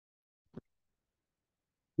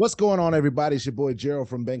What's going on, everybody? It's your boy Gerald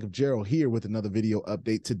from Bank of Gerald here with another video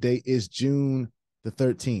update. Today is June the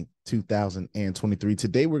 13th, 2023.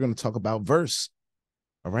 Today we're going to talk about Verse.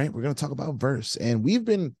 All right, we're going to talk about Verse, and we've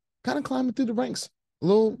been kind of climbing through the ranks a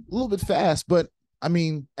little bit fast, but I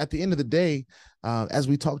mean, at the end of the day, as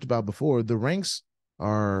we talked about before, the ranks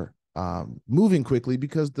are moving quickly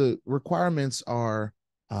because the requirements are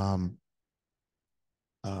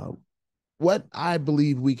what I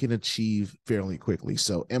believe we can achieve fairly quickly.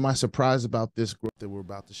 So am I surprised about this growth that we're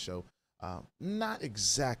about to show? Not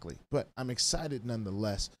exactly, but I'm excited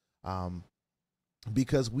nonetheless,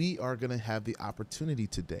 because we are going to have the opportunity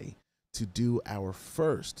today to do our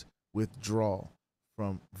first withdrawal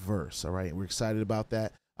from Verse. All right, we're excited about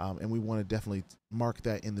that, and we want to definitely mark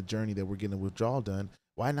that in the journey that we're getting a withdrawal done.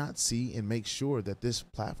 Why not see and make sure that this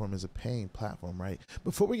platform is a paying platform, right?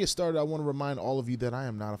 Before we get started, I want to remind all of you that I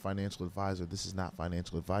am not a financial advisor. This is not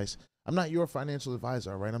financial advice. I'm not your financial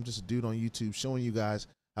advisor, all right? I'm just a dude on YouTube showing you guys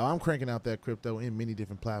how I'm cranking out that crypto in many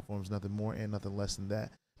different platforms, nothing more and nothing less than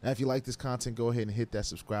that. Now, if you like this content, go ahead and hit that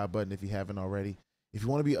subscribe button if you haven't already. If you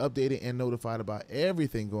want to be updated and notified about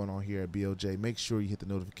everything going on here at BOJ, make sure you hit the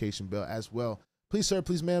notification bell as well. Please, sir,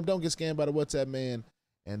 please, ma'am, don't get scammed by the WhatsApp man.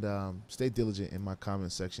 And stay diligent in my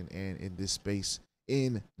comment section and in this space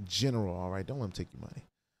in general, all right? Don't let them take your money.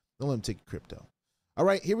 Don't let them take your crypto. All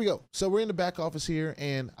right, here we go. So we're in the back office here,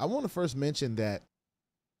 and I want to first mention that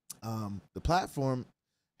the platform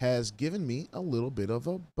has given me a little bit of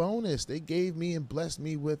a bonus. They gave me and blessed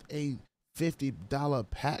me with a $50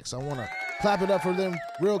 pack, so I want to clap it up for them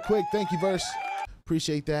real quick. Thank you, Verse.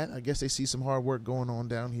 Appreciate that. I guess they see some hard work going on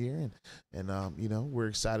down here, and you know, we're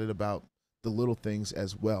excited about the little things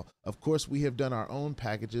as well. Of course, we have done our own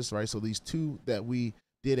packages, right? So these two that we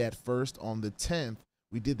did at first on the 10th,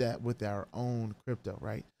 we did that with our own crypto,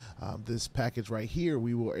 right? This package right here,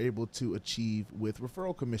 we were able to achieve with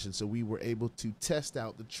referral commission. So we were able to test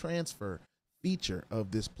out the transfer feature of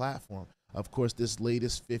this platform. Of course, this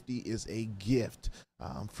latest 50 is a gift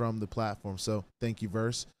from the platform. So thank you,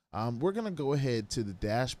 Verse. We're gonna go ahead to the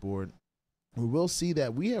dashboard. We will see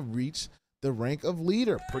that we have reached the rank of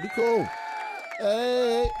leader. Pretty cool.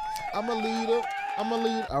 Hey, I'm a leader. I'm a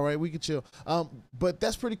leader. All right, we can chill. But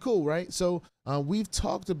that's pretty cool, right? So we've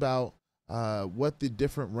talked about what the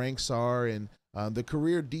different ranks are, and the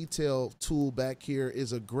career detail tool back here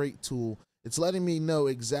is a great tool. It's letting me know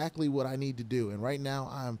exactly what I need to do. And right now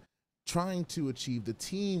I'm trying to achieve the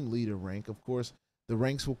team leader rank. Of course, the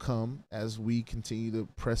ranks will come as we continue to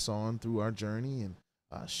press on through our journey and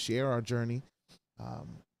share our journey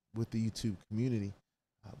with the YouTube community.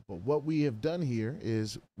 But what we have done here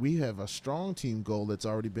is we have a strong team goal that's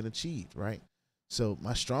already been achieved, right? So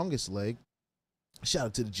my strongest leg, shout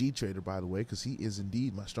out to the G Trader, by the way, because he is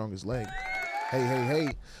indeed my strongest leg.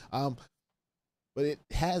 Hey. But it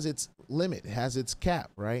has its limit. It has its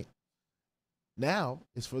cap, right? Now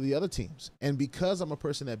it's for the other teams. And because I'm a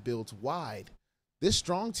person that builds wide, this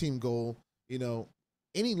strong team goal, you know,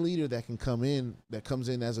 any leader that can come in, that comes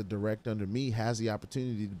in as a direct under me, has the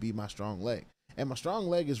opportunity to be my strong leg. And my strong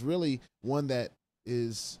leg is really one that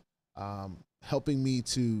is helping me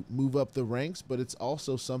to move up the ranks, but it's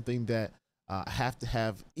also something that I have to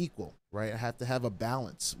have equal, right? I have to have a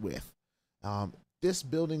balance with. This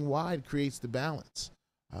building wide creates the balance,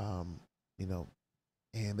 you know,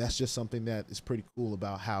 and that's just something that is pretty cool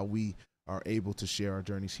about how we are able to share our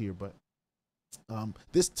journeys here. But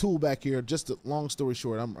this tool back here, just a long story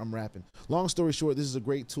short, I'm rapping. Long story short, this is a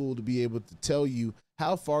great tool to be able to tell you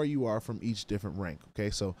how far you are from each different rank. Okay,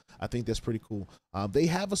 so I think that's pretty cool. They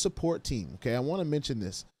have a support team. Okay, I want to mention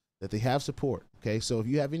this, that they have support. Okay, so if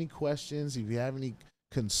you have any questions, if you have any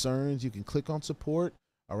concerns, you can click on support.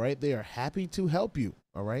 All right, they are happy to help you.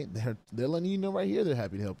 All right, they're letting you know right here they're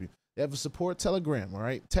happy to help you. They have a support telegram. All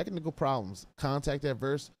right, technical problems, contact at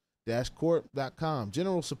verse-corp.com.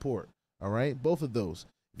 General support. All right, both of those.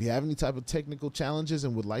 If you have any type of technical challenges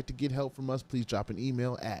and would like to get help from us, please drop an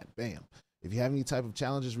email at BAM. If you have any type of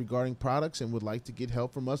challenges regarding products and would like to get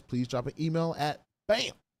help from us, please drop an email at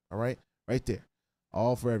BAM. All right, right there.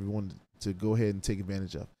 All for everyone to go ahead and take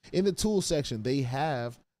advantage of. In the tool section, they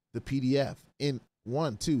have the PDF in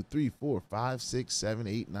 1, 2, 3, 4, 5, 6, 7,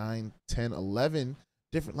 8, 9, 10, 11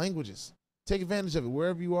 different languages. Take advantage of it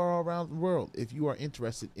wherever you are all around the world if you are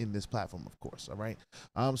interested in this platform, of course. All right.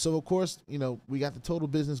 So, of course, you know, we got the total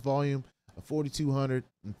business volume of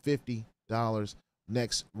 $4,250.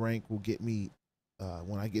 Next rank will get me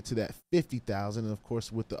when I get to that 50,000. And, of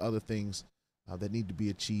course, with the other things that need to be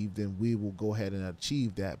achieved, then we will go ahead and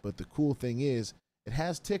achieve that. But the cool thing is it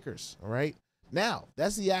has tickers. All right. Now,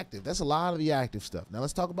 that's the active. That's a lot of the active stuff. Now,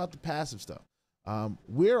 let's talk about the passive stuff.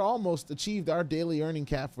 we're almost achieved our daily earning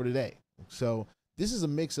cap for today. So this is a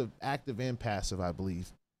mix of active and passive, I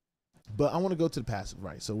believe. But I want to go to the passive,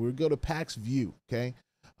 right? So we'll go to Packs View, okay?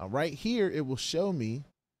 Right here, it will show me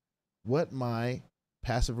what my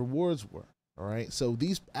passive rewards were, all right? So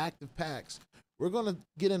these active packs, we're going to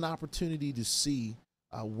get an opportunity to see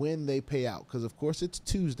when they pay out, because of course it's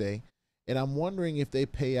Tuesday, and I'm wondering if they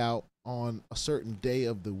pay out on a certain day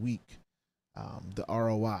of the week, the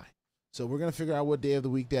ROI. So we're going to figure out what day of the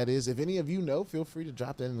week that is. If any of you know, feel free to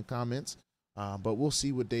drop that in the comments, but we'll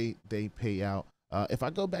see what day they pay out. If I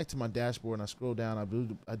go back to my dashboard and I scroll down,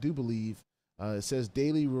 I do believe it says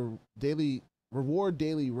daily reward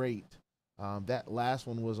daily rate. That last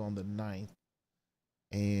one was on the 9th.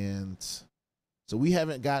 And so we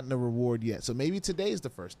haven't gotten a reward yet. So maybe today is the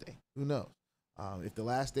first day. Who knows? If the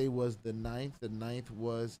last day was the 9th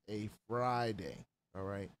was a Friday. All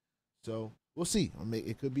right. So we'll see.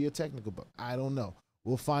 It could be a technical bug. I don't know.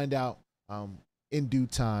 We'll find out in due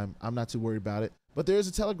time. I'm not too worried about it. But there is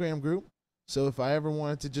a Telegram group. So if I ever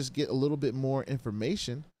wanted to just get a little bit more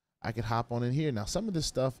information, I could hop on in here. Now, some of this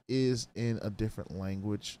stuff is in a different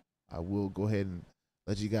language. I will go ahead and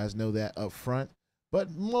let you guys know that up front.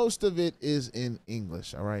 But most of it is in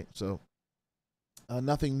English, all right? So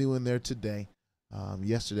nothing new in there today.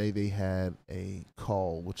 Yesterday, they had a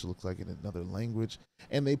call, which looks like in another language.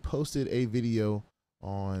 And they posted a video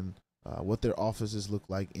on what their offices look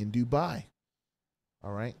like in Dubai,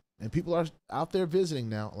 all right? And people are out there visiting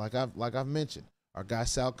now, like I've mentioned. Our guy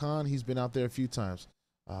Sal Khan, he's been out there a few times.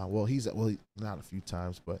 Well, not a few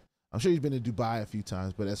times, but I'm sure he's been to Dubai a few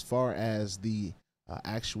times. But as far as the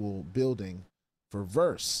actual building for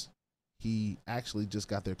Verse, he actually just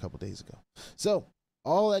got there a couple days ago. So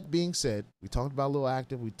all that being said, we talked about a little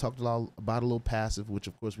active. We talked about a little passive, which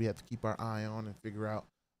of course we have to keep our eye on and figure out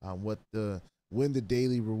when the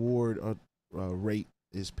daily reward rate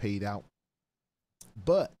is paid out.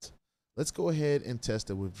 But let's go ahead and test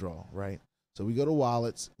a withdrawal, right? So we go to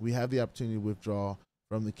wallets. We have the opportunity to withdraw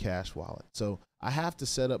from the cash wallet. So I have to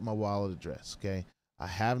set up my wallet address, okay? I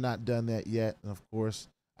have not done that yet. And of course,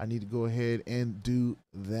 I need to go ahead and do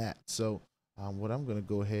that. So what I'm going to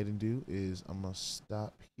go ahead and do is I'm going to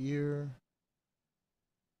stop here.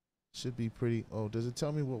 Should be pretty. Oh, does it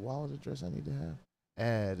tell me what wallet address I need to have?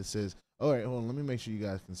 Add. It says, all right, hold on. Let me make sure you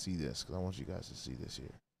guys can see this because I want you guys to see this here.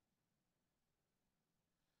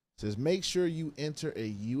 It says, make sure you enter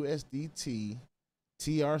a USDT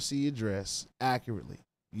TRC address accurately.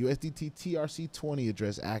 USDT TRC20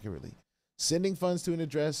 address accurately. Sending funds to an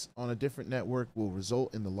address on a different network will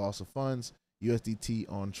result in the loss of funds.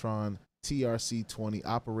 USDT on Tron TRC20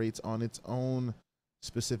 operates on its own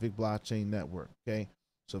specific blockchain network. Okay.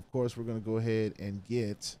 So of course we're going to go ahead and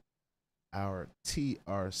get our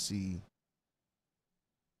TRC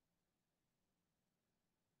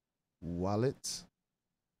wallet.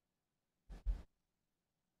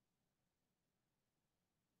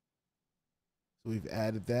 So we've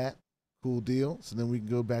added that. Cool deal. So then we can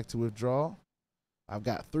go back to withdrawal. I've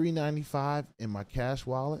got $3.95 in my cash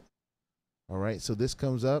wallet. All right. So this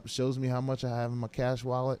comes up, shows me how much I have in my cash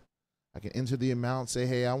wallet. I can enter the amount, say,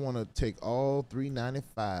 hey, I want to take all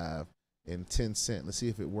 $3.95 and 10 cents. Let's see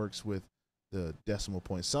if it works with the decimal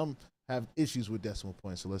point. Some have issues with decimal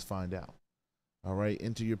points, so let's find out. All right.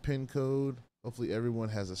 Enter your PIN code. Hopefully everyone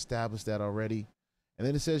has established that already. And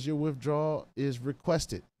then it says your withdrawal is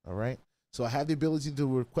requested. All right. So I have the ability to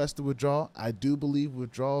request a withdrawal. I do believe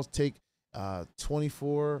withdrawals take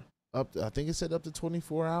 24 up. I think it said up to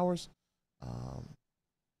 24 hours.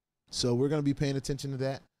 So we're going to be paying attention to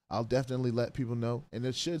that. I'll definitely let people know. And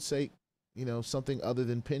it should say, you know, something other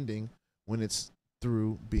than pending when it's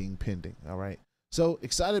through being pending. All right. So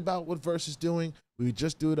excited about what Verse is doing. We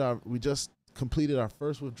just completed our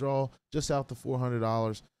first withdrawal just out to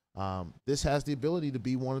 $400. This has the ability to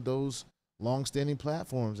be one of those long-standing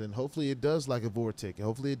platforms, and hopefully it does like a VORTIC.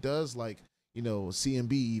 Hopefully it does like, you know,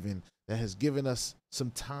 CMB even, that has given us some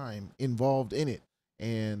time involved in it.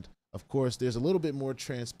 And of course, there's a little bit more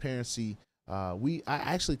transparency. I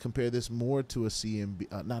actually compare this more to a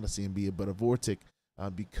CMB, not a CMB, but a VORTIC,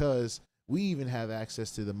 because we even have access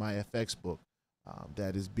to the MyFX book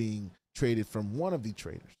that is being traded from one of the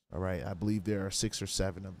traders. All right, I believe there are 6 or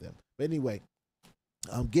 7 of them. But anyway,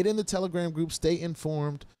 get in the Telegram group, stay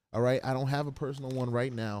informed. All right, I don't have a personal one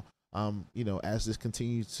right now. You know, as this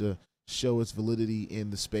continues to show its validity in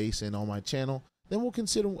the space and on my channel, then we'll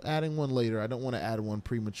consider adding one later. I don't want to add one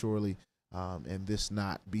prematurely and this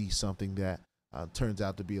not be something that turns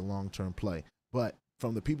out to be a long-term play. But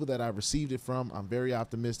from the people that I've received it from, I'm very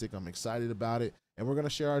optimistic. I'm excited about it. And we're going to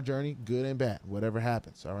share our journey, good and bad, whatever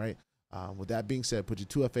happens. All right. With that being said, put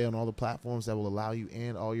your 2FA on all the platforms that will allow you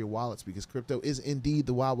and all your wallets, because crypto is indeed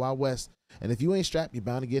the wild, wild west. And if you ain't strapped, you're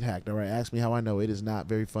bound to get hacked. All right, ask me how I know. It is not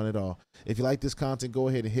very fun at all. If you like this content, go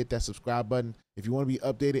ahead and hit that subscribe button. If you want to be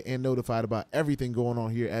updated and notified about everything going on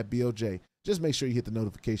here at BOJ, just make sure you hit the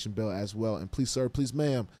notification bell as well. And please, sir, please,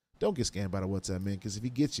 ma'am, don't get scammed by the WhatsApp man, because if he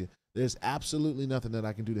gets you, there's absolutely nothing that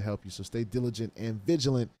I can do to help you. So stay diligent and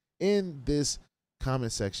vigilant in this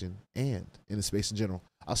comment section and in the space in general.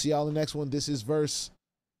 I'll see y'all in the next one. This is Verse.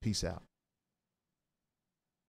 Peace out.